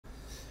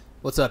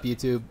What's up,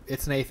 YouTube?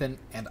 It's Nathan,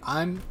 and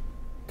I'm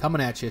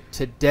coming at you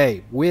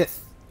today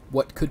with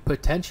what could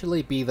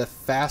potentially be the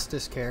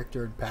fastest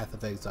character in Path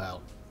of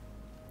Exile.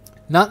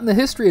 Not in the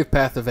history of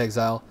Path of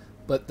Exile,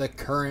 but the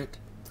current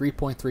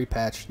 3.3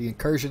 patch, the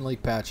Incursion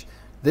League patch.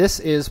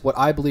 This is what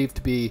I believe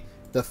to be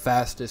the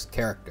fastest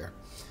character.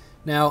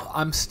 Now,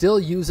 I'm still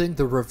using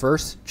the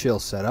reverse chill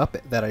setup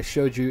that I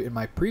showed you in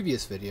my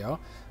previous video.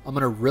 I'm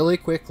going to really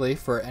quickly,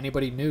 for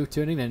anybody new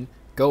tuning in,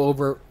 go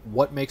over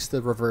what makes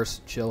the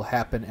reverse chill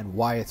happen and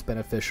why it's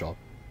beneficial.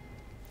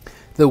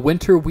 The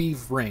Winter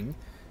Weave Ring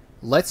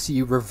lets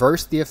you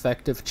reverse the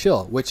effect of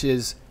chill, which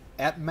is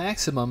at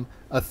maximum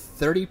a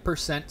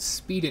 30%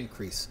 speed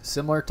increase,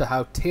 similar to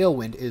how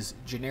Tailwind is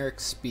generic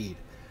speed.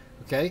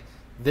 Okay,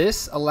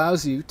 this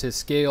allows you to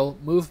scale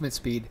movement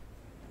speed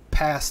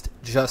past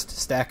just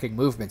stacking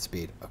movement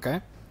speed. Okay,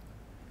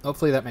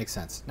 hopefully that makes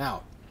sense.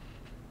 Now,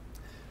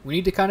 we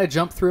need to kind of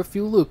jump through a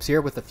few loops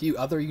here with a few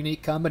other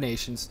unique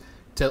combinations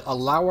to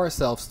allow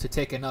ourselves to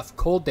take enough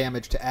cold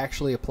damage to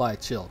actually apply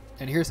chill.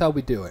 And here's how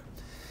we do it.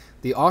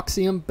 The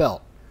Oxium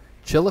Belt.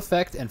 Chill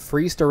effect and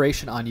freeze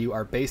duration on you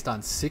are based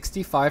on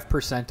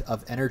 65%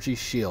 of energy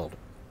shield.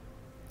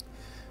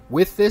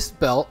 With this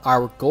belt,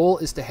 our goal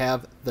is to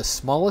have the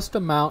smallest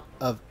amount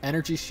of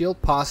energy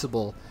shield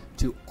possible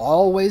to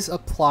always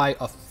apply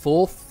a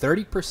full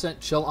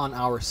 30% chill on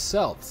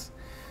ourselves.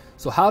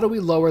 So how do we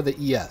lower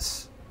the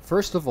ES?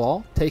 First of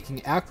all,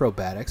 taking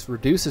acrobatics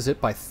reduces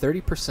it by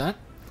 30%,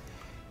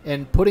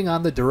 and putting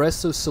on the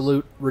Duresso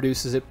Salute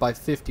reduces it by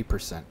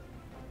 50%.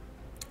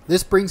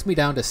 This brings me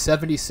down to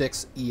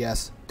 76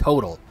 ES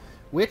total,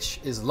 which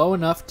is low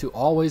enough to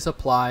always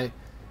apply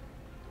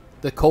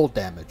the cold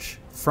damage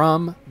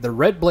from the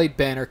Red Blade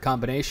Banner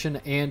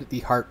combination and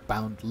the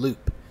Heartbound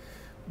loop.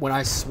 When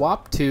I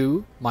swap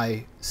to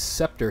my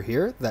Scepter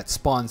here, that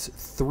spawns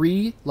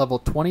 3 level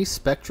 20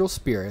 Spectral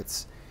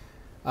Spirits,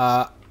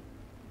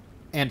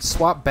 and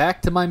swap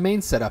back to my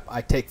main setup,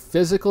 I take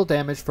physical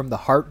damage from the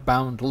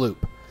Heartbound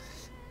loop.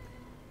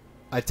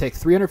 I take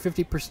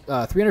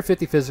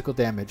 350 physical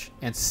damage,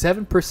 and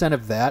 7%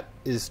 of that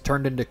is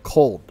turned into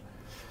cold.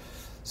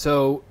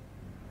 So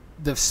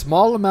the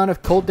small amount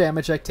of cold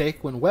damage I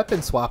take when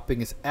weapon swapping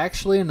is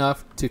actually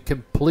enough to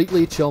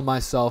completely chill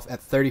myself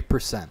at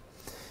 30%.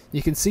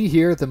 You can see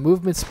here the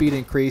movement speed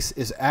increase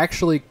is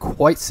actually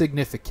quite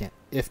significant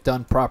if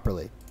done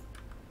properly.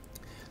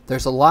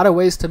 There's a lot of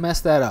ways to mess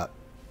that up.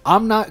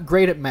 I'm not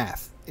great at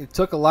math. It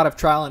took a lot of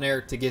trial and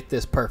error to get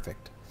this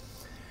perfect.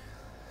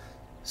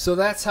 So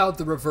that's how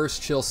the reverse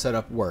chill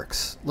setup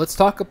works. Let's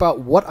talk about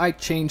what I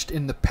changed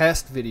in the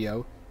past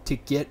video to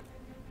get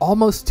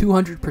almost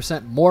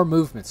 200% more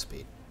movement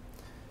speed.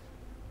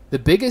 The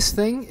biggest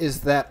thing is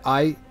that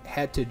I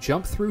had to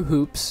jump through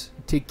hoops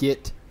to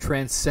get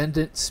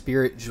Transcendent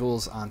Spirit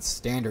Jewels on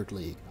Standard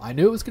League. I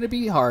knew it was going to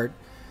be hard,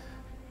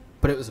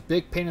 but it was a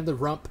big pain in the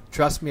rump.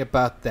 Trust me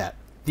about that.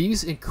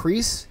 These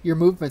increase your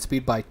movement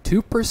speed by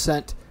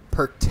 2%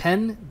 per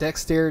 10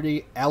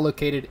 dexterity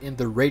allocated in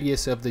the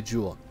radius of the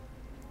jewel.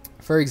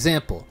 For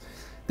example,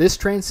 this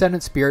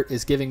Transcendent Spirit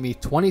is giving me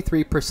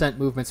 23%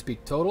 movement speed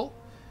total,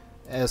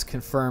 as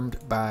confirmed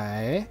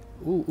by...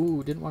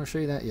 didn't want to show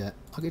you that yet.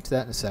 I'll get to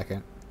that in a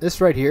second. This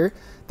right here,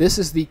 this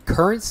is the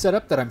current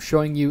setup that I'm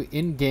showing you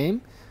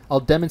in-game. I'll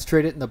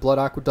demonstrate it in the Blood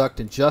Aqueduct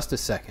in just a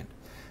second.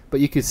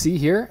 But you can see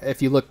here,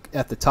 if you look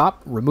at the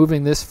top,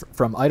 removing this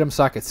from item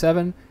socket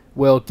 7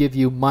 will give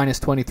you minus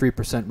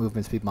 23%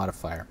 movement speed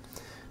modifier.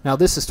 Now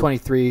this is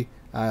 23,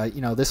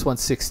 this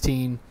one's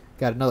 16,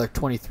 got another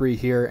 23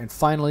 here, and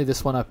finally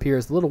this one up here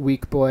is a little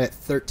weak boy at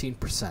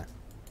 13%.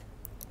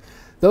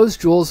 Those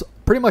jewels,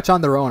 pretty much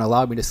on their own,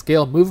 allowed me to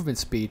scale movement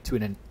speed to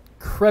an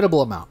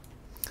incredible amount.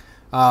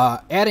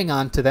 Adding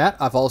on to that,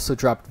 I've also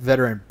dropped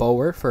Veteran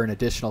Bower for an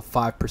additional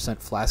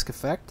 5% flask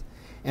effect,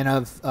 and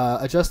I've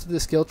adjusted the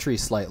skill tree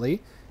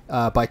slightly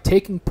by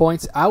taking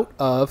points out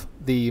of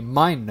the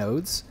mine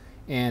nodes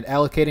and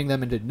allocating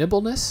them into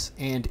Nimbleness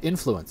and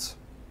Influence.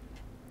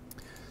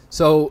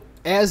 So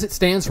as it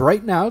stands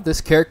right now,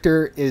 this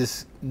character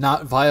is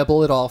not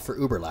viable at all for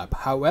Uberlab.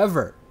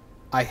 However,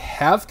 I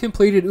have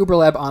completed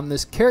Uberlab on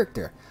this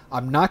character.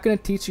 I'm not going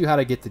to teach you how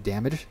to get the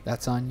damage.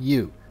 That's on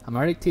you. I'm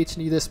already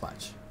teaching you this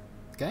much.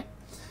 Okay?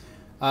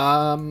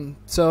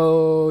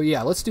 So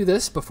yeah, let's do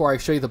this before I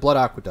show you the Blood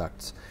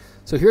Aqueducts.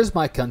 So here's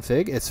my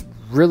config. It's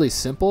really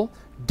simple.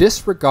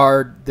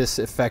 Disregard this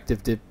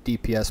effective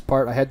DPS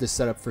part. I had this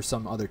set up for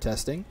some other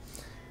testing.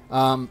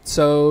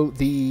 So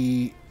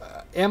the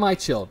am I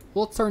chilled?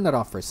 We'll turn that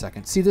off for a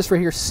second. See this right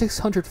here,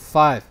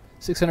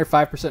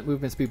 605%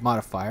 movement speed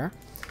modifier.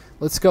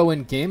 Let's go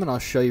in game and I'll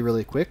show you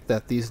really quick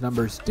that these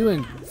numbers do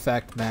in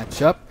fact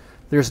match up.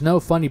 There's no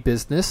funny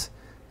business.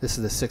 This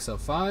is the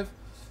 605.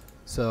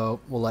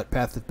 So we'll let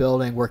Path of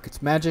Building work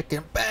its magic,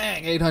 and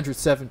bang,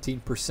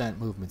 817%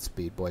 movement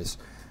speed, boys.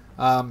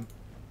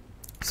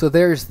 So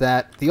there's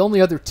that. The only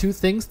other two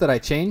things that I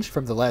changed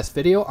from the last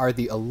video are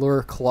the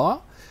Allure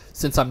Claw.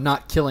 Since I'm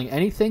not killing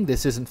anything,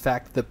 this is in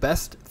fact the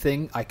best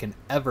thing I can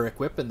ever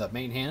equip in the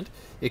main hand.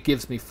 It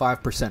gives me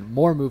 5%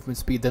 more movement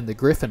speed than the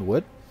Griffin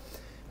would.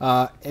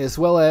 as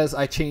well as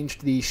I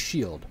changed the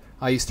shield.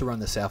 I used to run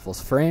the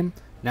Sapphire's Frame.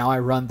 Now I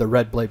run the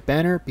Red Blade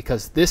Banner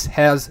because this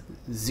has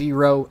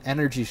 0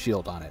 energy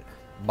shield on it.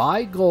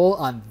 My goal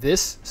on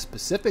this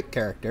specific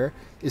character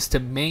is to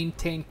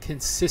maintain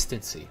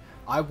consistency.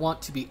 I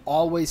want to be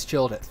always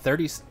chilled at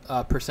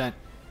 30%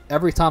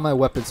 every time I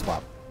weapon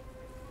swap.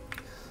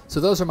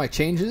 So those are my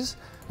changes.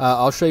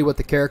 I'll show you what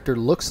the character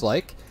looks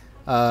like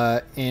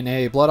in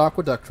a Blood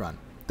Aqueduct run.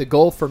 The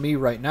goal for me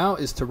right now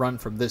is to run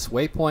from this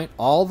waypoint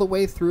all the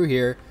way through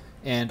here,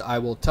 and I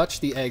will touch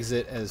the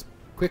exit as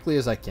quickly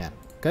as I can.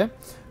 Okay,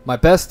 my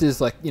best is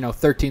like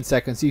 13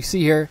 seconds. You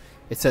see here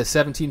it says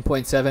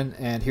 17.7,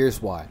 and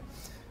here's why.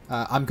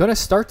 I'm gonna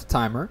start the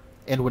timer,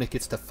 and when it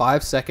gets to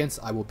 5 seconds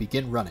I will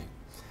begin running.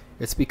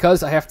 It's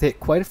because I have to hit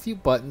quite a few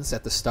buttons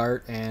at the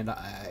start, and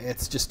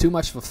it's just too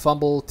much of a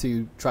fumble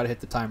to try to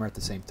hit the timer at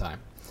the same time.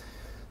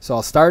 So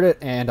I'll start it,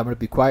 and I'm gonna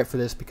be quiet for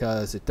this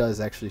because it does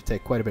actually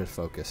take quite a bit of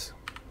focus.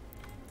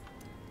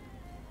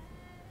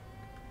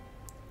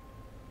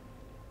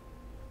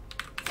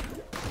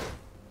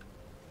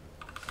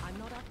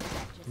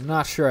 I'm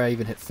not sure I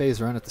even hit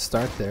phase run at the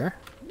start there.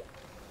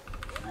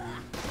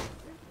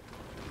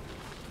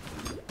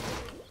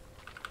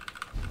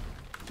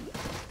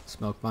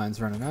 Smoke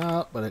mine's running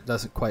out, but it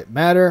doesn't quite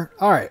matter.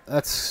 Alright,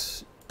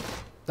 that's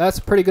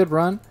a pretty good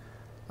run.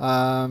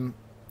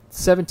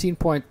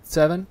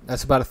 17.7,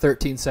 that's about a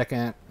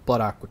 13-second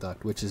Blood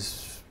Aqueduct, which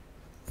is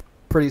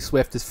pretty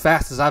swift, as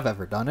fast as I've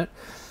ever done it.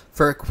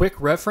 For a quick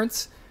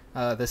reference,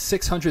 the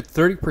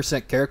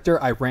 630%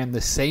 character I ran the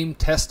same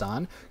test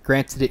on.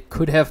 Granted, it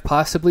could have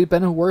possibly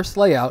been a worse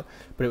layout,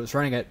 but it was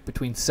running at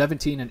between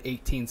 17 and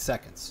 18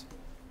 seconds.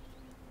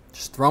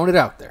 Just throwing it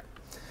out there.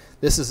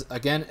 This is,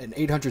 again, an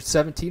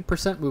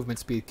 817% movement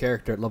speed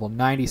character at level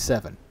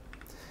 97.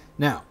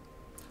 Now,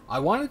 I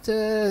wanted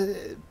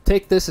to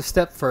take this a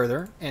step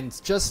further and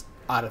just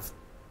out of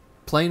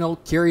plain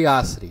old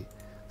curiosity,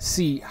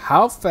 see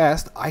how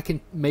fast I can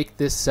make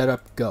this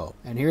setup go.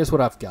 And here's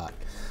what I've got.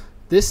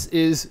 This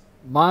is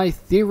my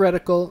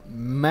theoretical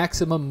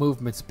maximum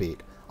movement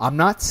speed. I'm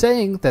not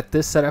saying that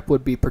this setup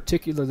would be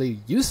particularly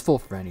useful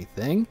for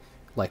anything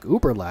like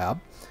Uber Lab.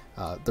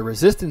 The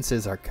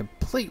resistances are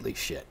completely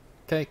shit.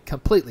 Okay,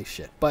 completely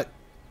shit. But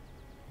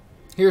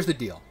here's the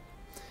deal.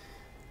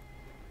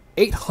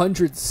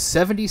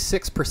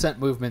 876%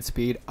 movement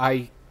speed.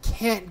 I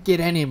can't get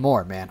any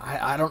more, man.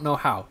 I don't know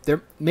how.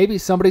 Maybe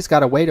somebody's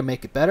got a way to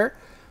make it better,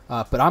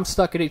 but I'm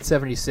stuck at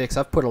 876.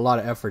 I've put a lot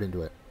of effort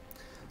into it.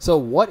 So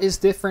what is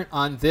different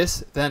on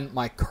this than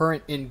my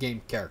current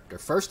in-game character?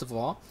 First of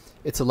all,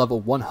 it's a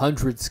level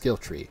 100 skill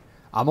tree.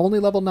 I'm only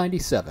level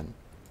 97.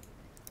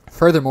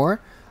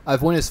 Furthermore,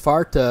 I've went as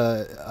far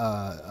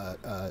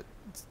to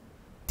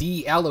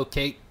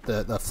deallocate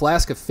the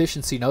flask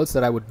efficiency nodes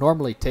that I would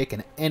normally take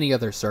in any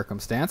other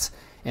circumstance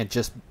and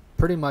just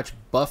pretty much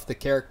buff the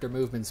character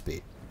movement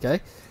speed.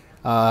 Okay,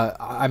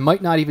 I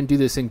might not even do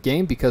this in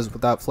game because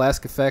without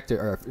flask effect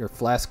or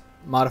flask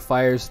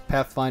modifiers,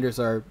 pathfinders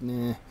are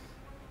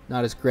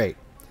not as great.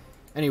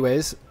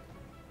 Anyways,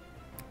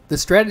 the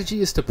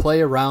strategy is to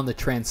play around the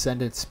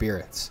transcendent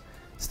spirits,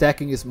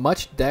 stacking as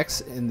much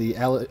dex in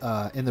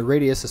the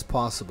radius as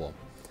possible.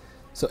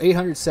 So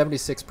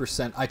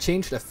 876%. I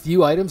changed a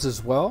few items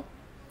as well,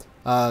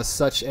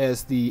 such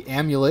as the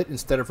amulet.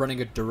 Instead of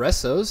running a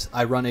Duressos,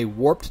 I run a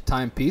warped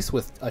timepiece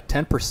with a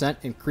 10%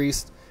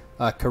 increased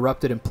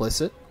corrupted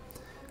implicit,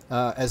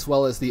 as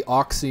well as the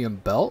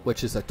Oxium belt,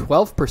 which is a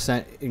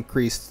 12%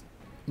 increased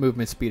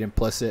movement speed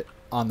implicit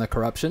on the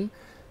corruption.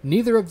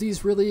 Neither of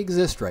these really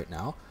exist right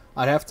now.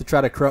 I'd have to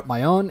try to corrupt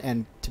my own,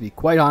 and to be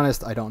quite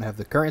honest, I don't have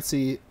the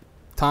currency,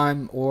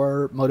 time,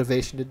 or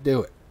motivation to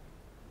do it.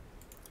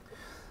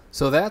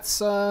 So that's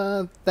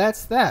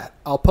that.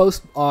 I'll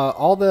post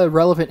all the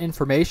relevant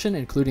information,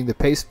 including the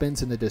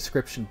pastebins, in the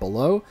description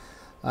below.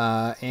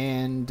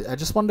 And I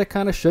just wanted to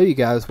kind of show you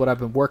guys what I've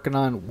been working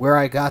on, where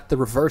I got the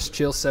reverse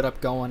chill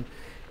setup going.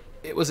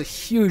 It was a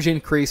huge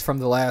increase from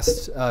the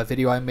last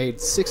video I made.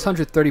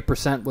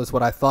 630% was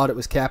what I thought it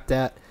was capped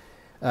at.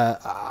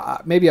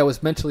 Maybe I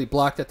was mentally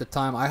blocked at the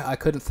time. I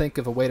couldn't think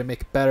of a way to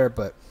make it better,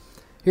 but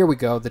here we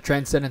go. The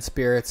Transcendent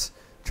Spirits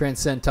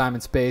transcend time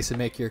and space and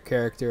make your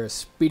character a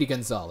Speedy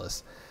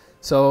Gonzalez.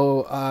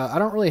 So I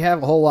don't really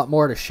have a whole lot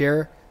more to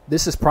share.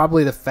 This is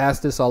probably the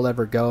fastest I'll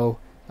ever go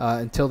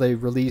until they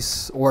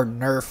release or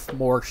nerf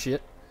more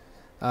shit.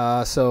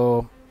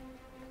 So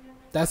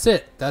that's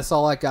it. That's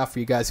all I got for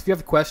you guys. If you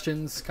have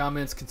questions,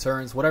 comments,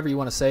 concerns, whatever you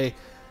want to say,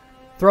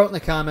 throw it in the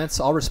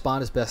comments. I'll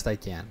respond as best I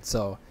can.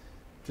 So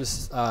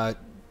just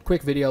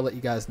quick video, let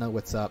you guys know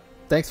what's up.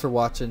 Thanks for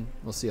watching.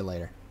 We'll see you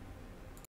later.